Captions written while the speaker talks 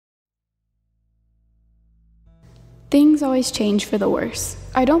Things always change for the worse.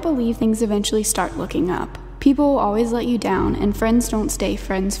 I don't believe things eventually start looking up. People will always let you down, and friends don't stay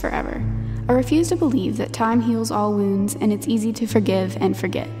friends forever. I refuse to believe that time heals all wounds and it's easy to forgive and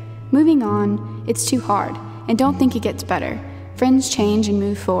forget. Moving on, it's too hard, and don't think it gets better. Friends change and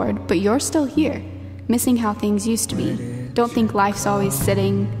move forward, but you're still here, missing how things used to be. Don't think life's always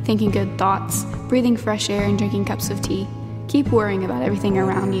sitting, thinking good thoughts, breathing fresh air and drinking cups of tea. Keep worrying about everything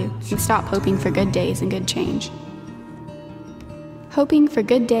around you, and stop hoping for good days and good change. Hoping for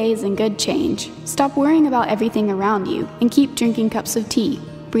good days and good change. Stop worrying about everything around you, and keep drinking cups of tea,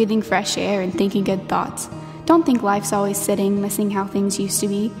 breathing fresh air and thinking good thoughts. Don't think life's always sitting, missing how things used to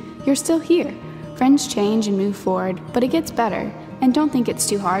be. You're still here. Friends change and move forward, but it gets better, and don't think it's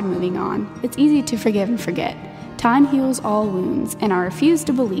too hard moving on. It's easy to forgive and forget. Time heals all wounds, and I refuse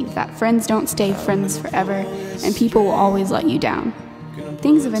to believe that friends don't stay friends forever, and people will always let you down.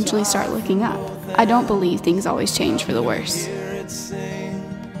 Things eventually start looking up. I don't believe things always change for the worse.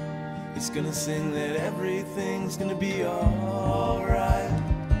 It's gonna sing that everything's gonna be alright.